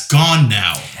 and that's gone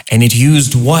now. And it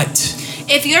used what?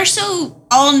 If you're so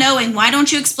all-knowing, why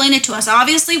don't you explain it to us?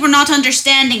 Obviously, we're not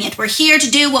understanding it. We're here to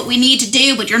do what we need to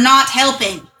do, but you're not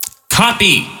helping.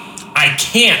 Copy. I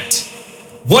can't.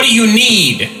 What do you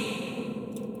need?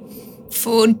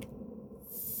 Food.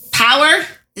 Power?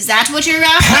 Is that what you're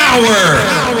after?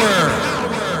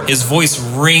 Power! His voice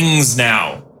rings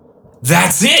now.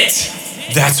 That's it!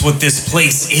 That's what this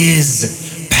place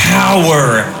is.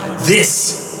 Power.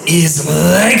 This is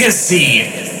legacy.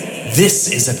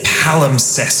 This is a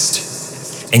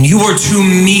palimpsest. And you are too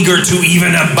meager to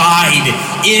even abide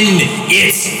in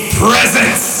its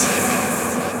presence.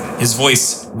 His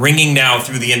voice ringing now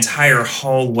through the entire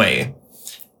hallway.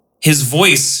 His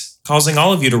voice causing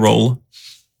all of you to roll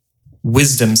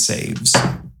wisdom saves.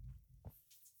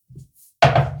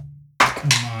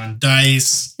 Come on,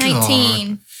 dice.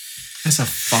 19. That's a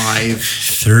 5.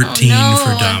 13 Oh, no.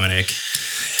 for Dominic.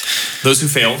 Those who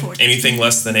fail, anything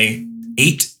less than a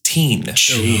 18.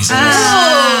 Jesus.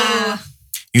 Ah.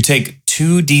 You take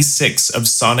 2d6 of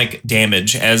sonic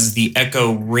damage as the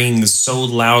echo rings so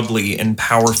loudly and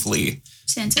powerfully.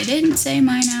 Since I didn't say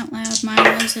mine out loud,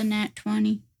 mine was a nat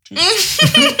 20.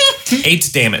 8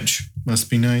 damage. Must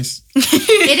be nice.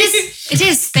 It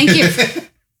is. Thank you.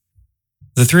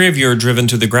 The three of you are driven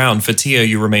to the ground. Fatia,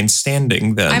 you remain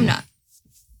standing then. I'm not.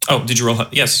 Oh, did you roll?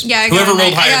 Yes. Yeah, I got Whoever a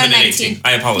rolled nine- I higher got a than an 19. 18.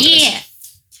 I apologize. Yeah.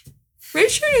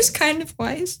 Richard is kind of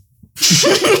wise.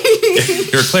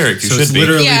 You're a cleric. You So should it's be.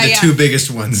 literally Yeah, the yeah. two biggest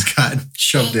ones got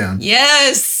shoved down.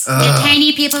 Yes. The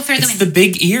tiny people for the It's women. the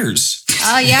big ears.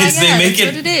 Oh, yeah, It's- they yeah. make That's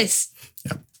it- what it is.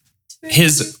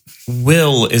 His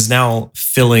will is now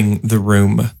filling the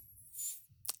room.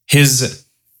 His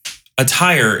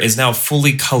attire is now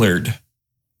fully colored.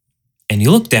 And you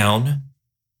look down,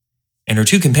 and her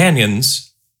two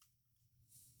companions,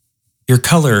 your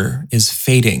color is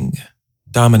fading.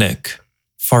 Dominic,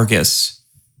 Fargus,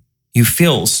 you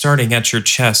feel starting at your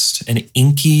chest an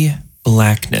inky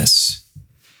blackness.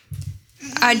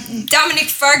 Dominic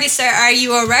Fargus, are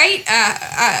you all right?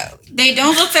 They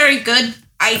don't look very good.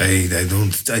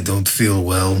 I don't feel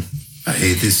well.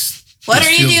 This What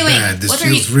are you feels doing? Bad. This What are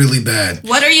feels really bad.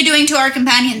 What are you doing to our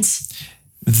companions?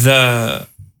 The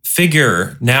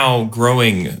figure now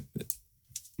growing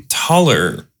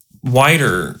taller,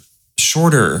 wider,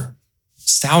 shorter,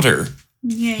 stouter,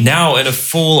 now in a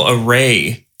full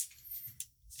array.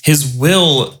 His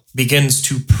will begins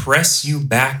to press you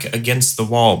back against the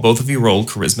wall. Both of you roll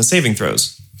charisma saving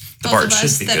throws. The Both bard of should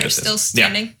us be that good are at still this.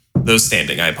 standing. Yeah, those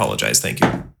standing. I apologize. Thank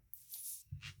you.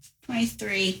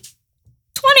 23.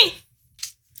 20.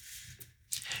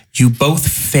 You both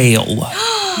fail.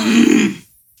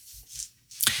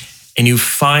 And you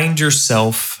find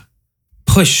yourself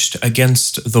pushed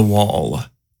against the wall.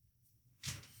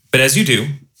 But as you do,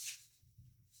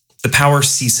 the power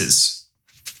ceases.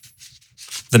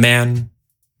 The man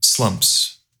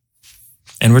slumps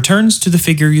and returns to the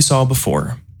figure you saw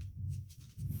before.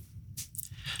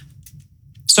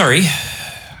 Sorry.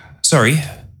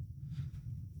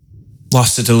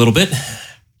 Lost it a little bit.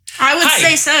 I would Hi.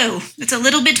 say so. It's a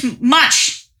little bit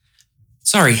much.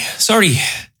 Sorry.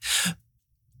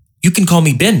 You can call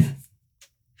me Ben.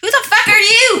 Who the fuck are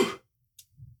you?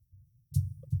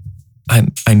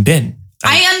 I'm Ben.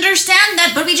 I understand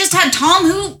that, but we just had Tom.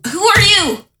 Who are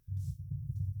you?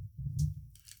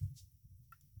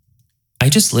 I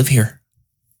just live here.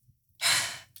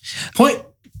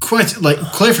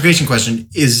 Clarification question.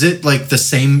 Is it like the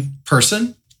same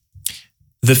person?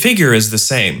 The figure is the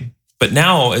same, but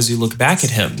now as you look back at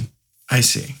him, I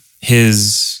see.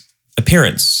 his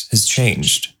appearance has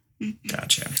changed.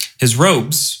 Gotcha. His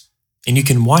robes, and you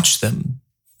can watch them,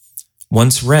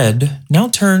 once red, now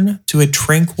turn to a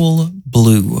tranquil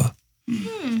blue.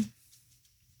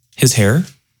 His hair,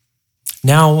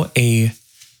 now a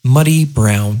muddy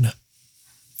brown.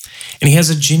 And he has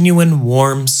a genuine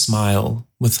warm smile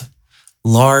with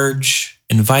large,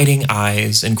 inviting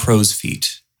eyes and crow's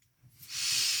feet.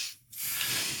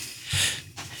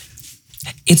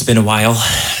 It's been a while.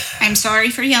 I'm sorry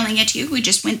for yelling at you. We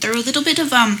just went through a little bit of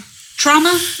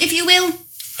trauma, if you will.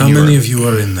 How many of you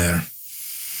are in there?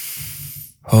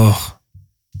 Oh,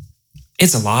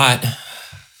 it's a lot.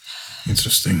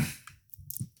 Interesting.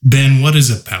 Ben, what is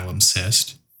a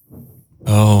palimpsest?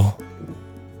 Oh,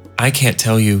 I can't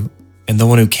tell you, and the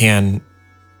one who can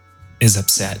is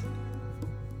upset.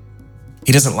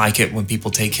 He doesn't like it when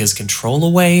people take his control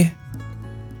away.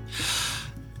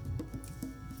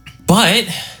 But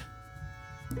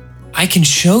I can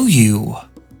show you.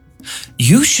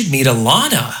 You should meet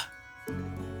Alana.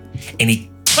 And he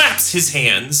claps his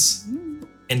hands,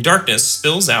 and darkness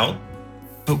spills out,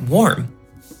 but warm,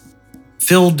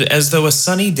 filled as though a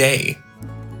sunny day,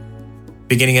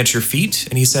 beginning at your feet.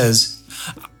 And he says,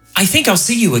 I think I'll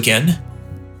see you again.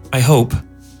 I hope.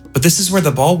 But this is where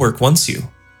the Bulwark wants you.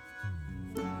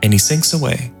 And he sinks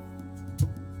away.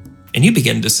 And you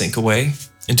begin to sink away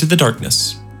into the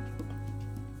darkness.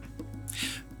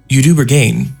 You do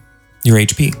regain your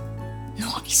HP.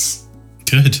 Nice.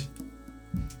 Good.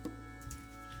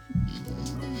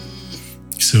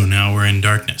 So now we're in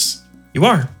darkness. You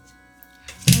are.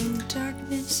 Oh,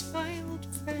 darkness, my old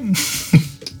friend.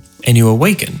 And you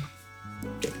awaken.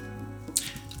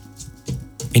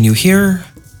 And you hear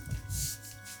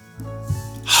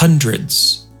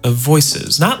hundreds of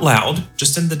voices, not loud,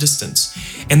 just in the distance.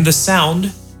 And the sound,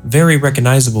 very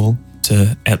recognizable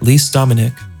to at least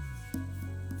Dominic.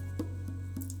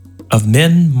 of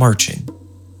men marching